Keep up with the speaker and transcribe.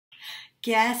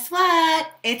Guess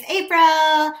what? It's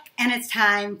April, and it's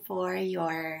time for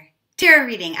your tarot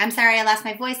reading. I'm sorry I lost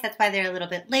my voice. That's why they're a little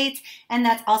bit late, and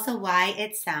that's also why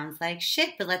it sounds like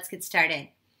shit, but let's get started.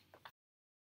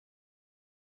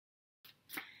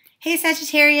 Hey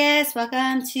Sagittarius,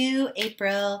 welcome to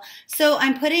April. So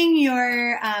I'm putting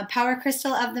your power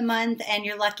crystal of the month and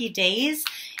your lucky days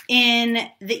in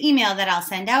the email that I'll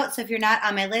send out. So if you're not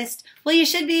on my list, well, you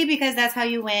should be, because that's how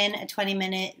you win a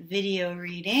 20-minute video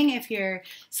reading if you're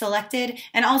selected.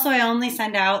 And also I only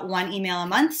send out one email a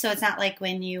month, so it's not like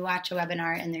when you watch a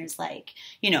webinar and there's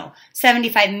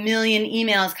 75 million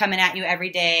emails coming at you every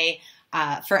day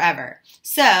forever.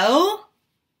 So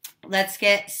let's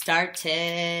get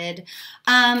started.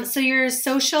 So your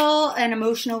social and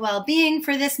emotional well-being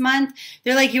for this month,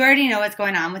 they're like, you already know what's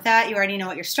going on with that. You already know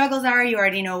what your struggles are. You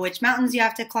already know which mountains you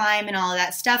have to climb and all of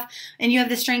that stuff. And you have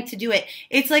the strength to do it.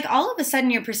 It's like all of a sudden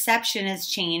your perception has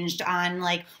changed on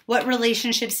like what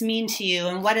relationships mean to you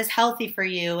and what is healthy for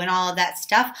you and all of that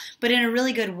stuff, but in a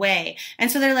really good way.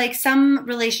 And so they're like, some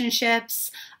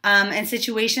relationships and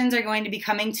situations are going to be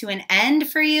coming to an end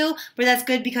for you, but that's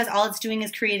good because all it's doing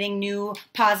is creating new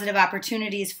positive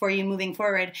opportunities for you moving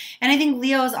forward. And I think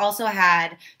Leo's also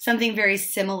had something very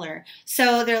similar.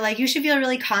 So they're like, you should feel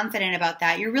really confident about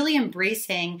that. You're really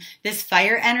embracing this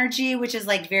fire energy, which is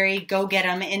like very go get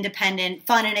 'em, independent,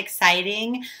 fun and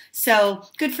exciting. So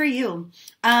good for you.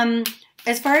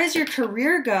 As far as your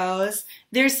career goes,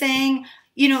 they're saying,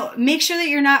 make sure that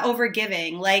you're not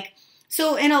overgiving.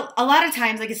 So in a lot of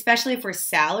times, especially for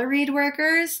salaried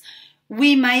workers,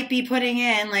 we might be putting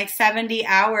in 70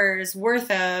 hours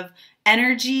worth of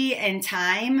energy and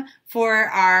time for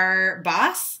our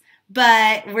boss,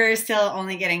 but we're still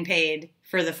only getting paid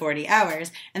for the 40 hours.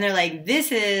 And they're like,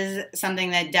 this is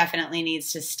something that definitely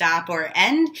needs to stop or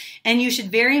end. And you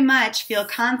should very much feel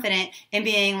confident in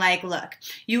being like, look,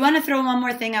 you want to throw one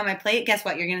more thing on my plate? Guess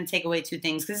what? You're going to take away two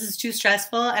things because this is too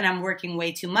stressful and I'm working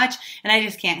way too much and I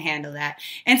just can't handle that.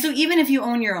 And so even if you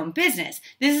own your own business,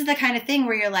 this is the kind of thing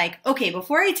where you're like, okay,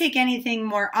 before I take anything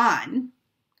more on,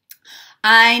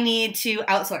 I need to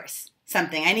outsource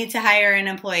something. I need to hire an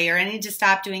employee, or I need to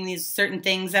stop doing these certain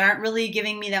things that aren't really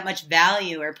giving me that much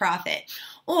value or profit.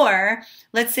 Or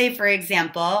let's say, for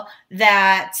example,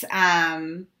 that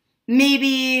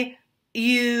maybe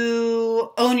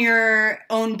you own your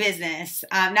own business,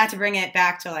 not to bring it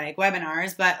back to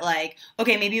webinars, but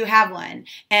okay, maybe you have one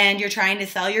and you're trying to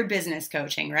sell your business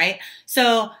coaching, right?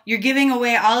 So you're giving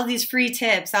away all of these free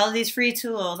tips, all of these free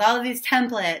tools, all of these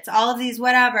templates, all of these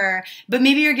whatever, but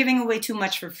maybe you're giving away too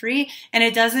much for free and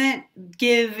it doesn't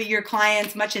give your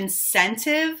clients much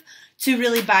incentive to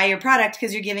really buy your product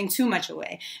because you're giving too much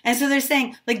away. And so they're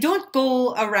saying, don't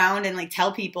go around and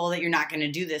tell people that you're not going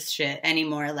to do this shit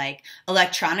anymore.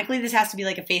 Electronically, this has to be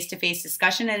a face-to-face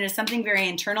discussion, and it's something very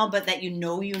internal, but that you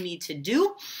need to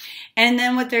do. And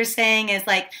then what they're saying is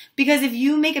because if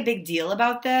you make a big deal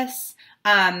about this,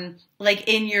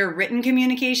 in your written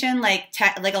communication,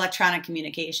 electronic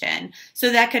communication.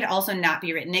 So that could also not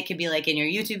be written. It could be in your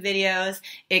YouTube videos.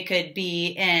 It could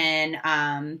be in,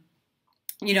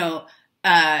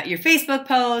 your Facebook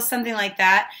post, something like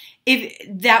that. If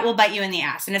that will bite you in the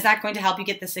ass, and it's not going to help you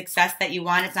get the success that you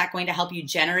want. It's not going to help you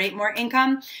generate more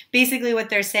income. Basically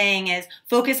what they're saying is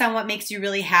focus on what makes you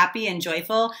really happy and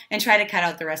joyful and try to cut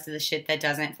out the rest of the shit that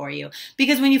doesn't for you.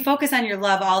 Because when you focus on your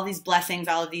love, all these blessings,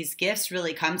 all of these gifts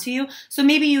really come to you. So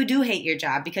maybe you do hate your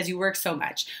job because you work so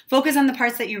much. Focus on the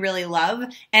parts that you really love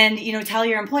and, tell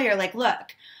your employer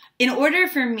look, in order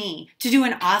for me to do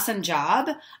an awesome job,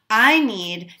 I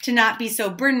need to not be so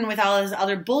burdened with all this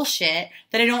other bullshit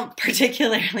that I don't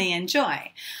particularly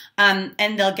enjoy. And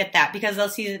they'll get that because they'll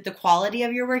see that the quality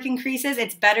of your work increases.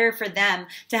 It's better for them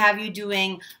to have you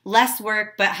doing less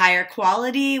work but higher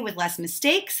quality with less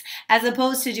mistakes, as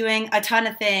opposed to doing a ton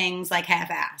of things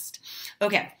half-assed.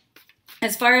 Okay.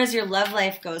 As far as your love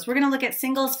life goes, we're going to look at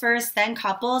singles first, then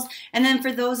couples, and then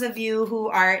for those of you who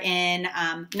are in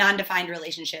non-defined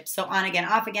relationships, so on again,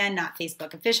 off again, not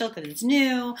Facebook official because it's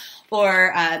new,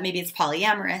 or maybe it's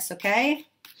polyamorous, okay?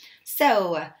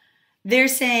 So they're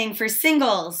saying for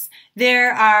singles,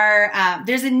 there's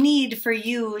a need for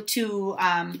you to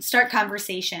start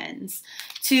conversations,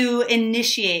 to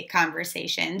initiate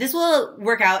conversation. This will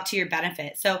work out to your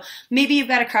benefit. So maybe you've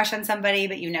got a crush on somebody,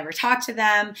 but you never talk to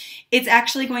them. It's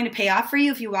actually going to pay off for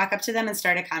you if you walk up to them and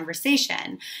start a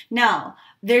conversation. Now,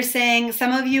 they're saying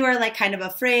some of you are kind of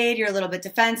afraid, you're a little bit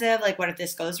defensive, what if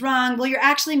this goes wrong? Well, you're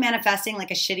actually manifesting a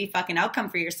shitty fucking outcome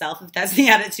for yourself if that's the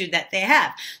attitude that they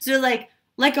have. So they're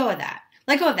let go of that.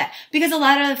 Let go of that. Because a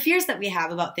lot of the fears that we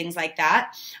have about things like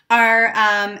that are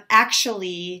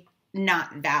actually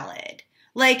not valid.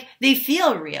 Like, they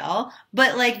feel real,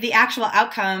 but like the actual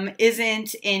outcome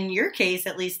isn't, in your case,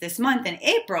 at least this month in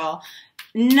April,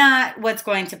 not what's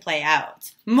going to play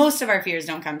out. Most of our fears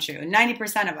don't come true,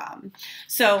 90% of them.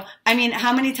 So, I mean,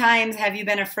 how many times have you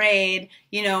been afraid,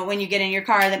 you know, when you get in your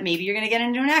car that maybe you're going to get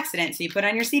into an accident, so you put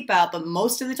on your seatbelt, but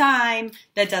most of the time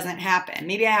that doesn't happen.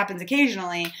 Maybe it happens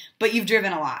occasionally, but you've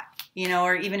driven a lot, you know,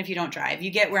 or even if you don't drive.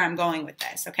 You get where I'm going with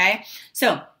this, okay?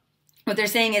 So, what they're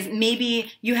saying is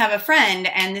maybe you have a friend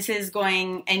and this is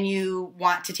going, and you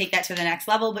want to take that to the next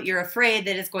level, but you're afraid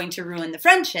that it's going to ruin the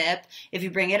friendship if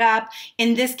you bring it up.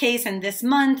 In this case, and this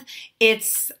month,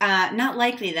 it's not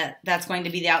likely that that's going to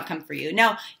be the outcome for you.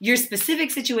 Now, your specific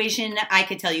situation, I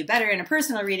could tell you better in a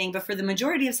personal reading, but for the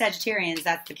majority of Sagittarians,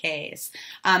 that's the case.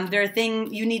 There are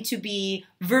things you need to be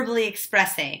verbally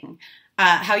expressing.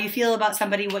 How you feel about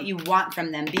somebody, what you want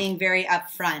from them, being very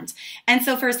upfront. And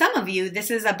so for some of you,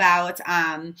 this is about,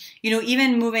 you know,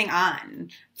 even moving on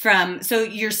from, so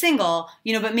you're single,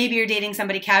 you know, but maybe you're dating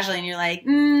somebody casually and you're like,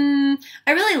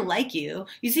 I really like you.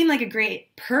 You seem like a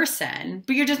great person,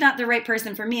 but you're just not the right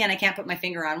person for me and I can't put my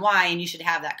finger on why, and you should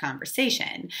have that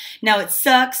conversation. Now, it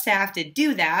sucks to have to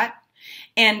do that.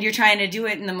 And you're trying to do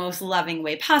it in the most loving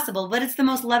way possible, but it's the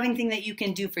most loving thing that you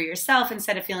can do for yourself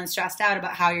instead of feeling stressed out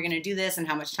about how you're going to do this and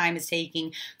how much time it's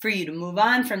taking for you to move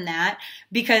on from that,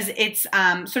 because it's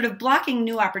sort of blocking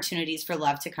new opportunities for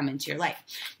love to come into your life.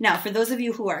 Now, for those of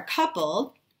you who are a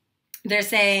couple, they're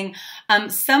saying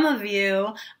some of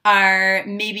you are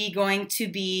maybe going to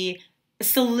be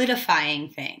solidifying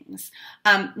things.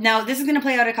 Now, this is going to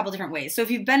play out a couple different ways. So if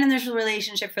you've been in this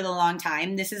relationship for the long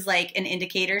time, this is like an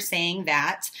indicator saying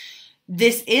that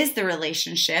this is the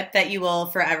relationship that you will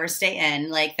forever stay in,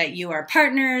 like that you are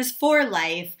partners for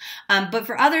life. But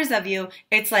for others of you,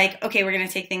 it's like, okay, we're going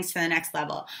to take things to the next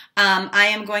level. I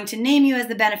am going to name you as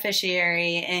the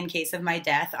beneficiary in case of my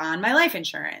death on my life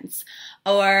insurance.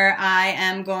 Or I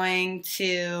am going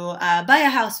to buy a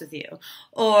house with you,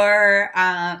 or,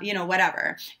 you know,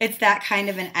 whatever. It's that kind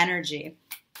of an energy.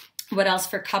 What else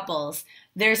for couples?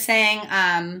 They're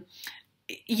saying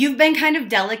you've been kind of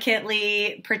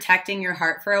delicately protecting your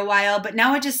heart for a while, but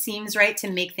now it just seems right to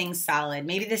make things solid.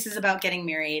 Maybe this is about getting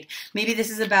married. Maybe this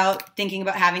is about thinking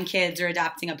about having kids or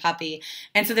adopting a puppy.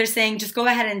 And so they're saying, just go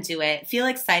ahead and do it. Feel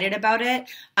excited about it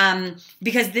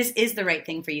because this is the right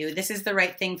thing for you. This is the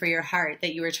right thing for your heart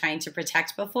that you were trying to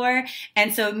protect before.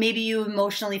 And so maybe you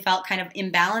emotionally felt kind of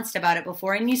imbalanced about it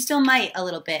before, and you still might a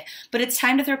little bit, but it's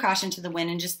time to throw caution to the wind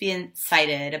and just be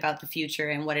excited about the future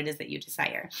and what it is that you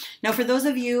desire. Now, for those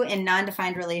of you in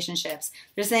non-defined relationships,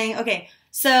 they're saying, okay,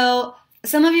 so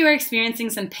some of you are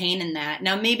experiencing some pain in that.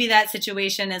 Now, maybe that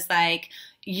situation is like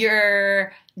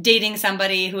you're dating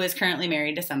somebody who is currently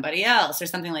married to somebody else or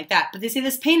something like that. But they say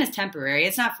this pain is temporary.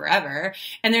 It's not forever.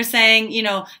 And they're saying, you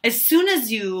know, as soon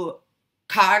as you're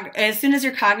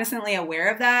cognizantly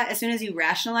aware of that, as soon as you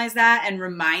rationalize that and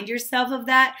remind yourself of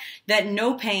that, that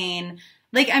no pain,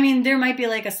 like, I mean, there might be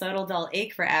like a subtle dull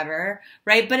ache forever,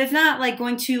 right? But it's not like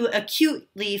going to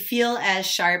acutely feel as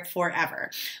sharp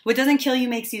forever. What doesn't kill you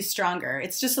makes you stronger.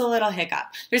 It's just a little hiccup.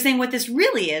 They're saying what this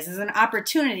really is an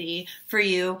opportunity for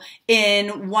you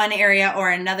in one area or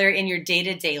another in your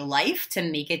day-to-day life to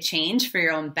make a change for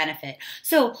your own benefit.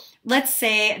 So let's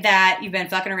say that you've been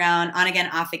fucking around on again,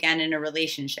 off again in a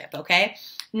relationship, okay?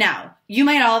 Now, you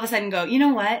might all of a sudden go, you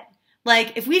know what?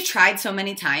 Like, if we've tried so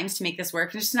many times to make this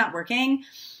work and it's just not working,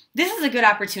 this is a good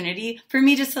opportunity for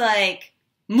me just to, like,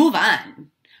 move on.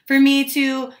 For me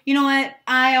to, you know what,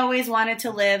 I always wanted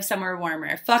to live somewhere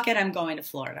warmer. Fuck it, I'm going to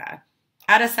Florida.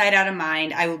 Out of sight, out of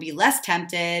mind. I will be less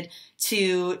tempted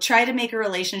to try to make a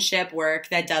relationship work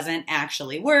that doesn't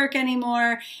actually work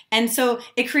anymore. And so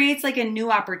it creates like a new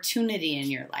opportunity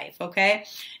in your life, okay?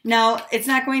 Now, it's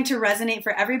not going to resonate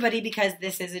for everybody because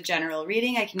this is a general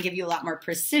reading. I can give you a lot more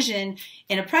precision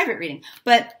in a private reading.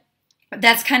 But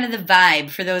that's kind of the vibe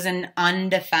for those in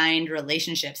undefined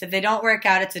relationships. If they don't work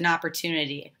out, it's an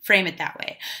opportunity. Frame it that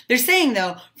way. They're saying,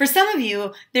 though, for some of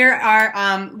you, there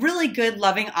are really good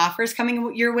loving offers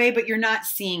coming your way, but you're not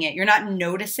seeing it. You're not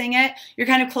noticing it. You're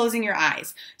kind of closing your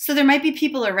eyes. So there might be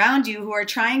people around you who are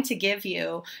trying to give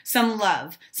you some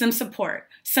love, some support,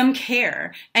 some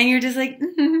care, and you're just like,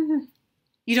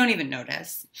 you You don't even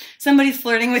notice. Somebody's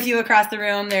flirting with you across the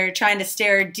room. They're trying to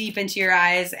stare deep into your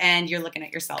eyes and you're looking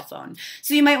at your cell phone.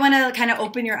 So you might want to kind of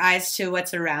open your eyes to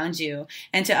what's around you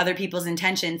and to other people's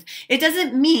intentions. It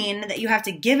doesn't mean that you have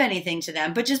to give anything to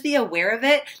them, but just be aware of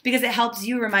it because it helps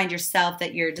you remind yourself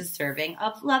that you're deserving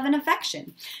of love and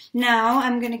affection. Now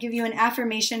I'm going to give you an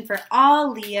affirmation for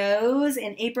all Leos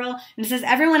in April. And it says,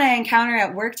 everyone I encounter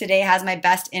at work today has my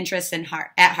best interests at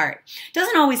heart.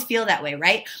 Doesn't always feel that way,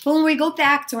 right? But when we go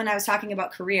back to when I was talking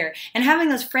about career and having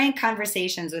those frank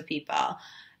conversations with people,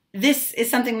 this is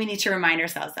something we need to remind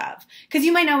ourselves of. Because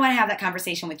you might not want to have that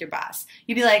conversation with your boss.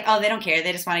 You'd be like, oh, they don't care.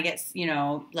 They just want to get, you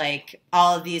know, like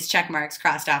all of these check marks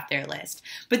crossed off their list.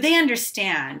 But they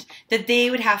understand that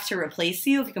they would have to replace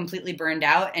you if you completely burned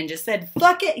out and just said,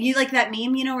 fuck it. You like that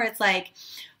meme, you know, where it's like,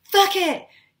 fuck it,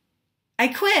 I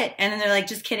quit. And then they're like,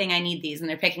 just kidding, I need these. And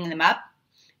they're picking them up.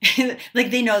 Like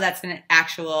they know that's an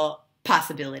actual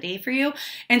possibility for you.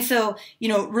 And so, you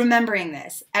know, remembering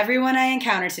this, everyone I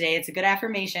encounter today, it's a good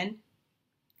affirmation,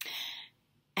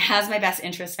 has my best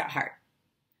interest at heart.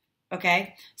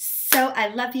 Okay? So I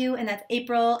love you, and that's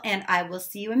April, and I will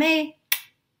see you in May.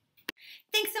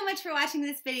 Thanks so much for watching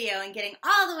this video and getting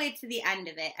all the way to the end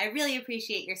of it. I really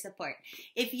appreciate your support.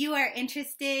 If you are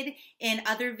interested in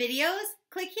other videos,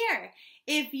 click here.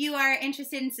 If you are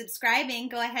interested in subscribing,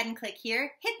 go ahead and click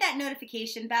here. Hit that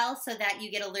notification bell so that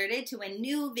you get alerted to when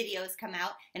new videos come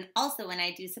out and also when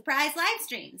I do surprise live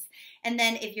streams. And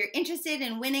then if you're interested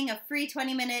in winning a free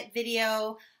 20-minute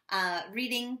video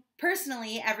reading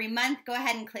personally every month, go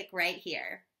ahead and click right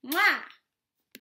here. Mwah!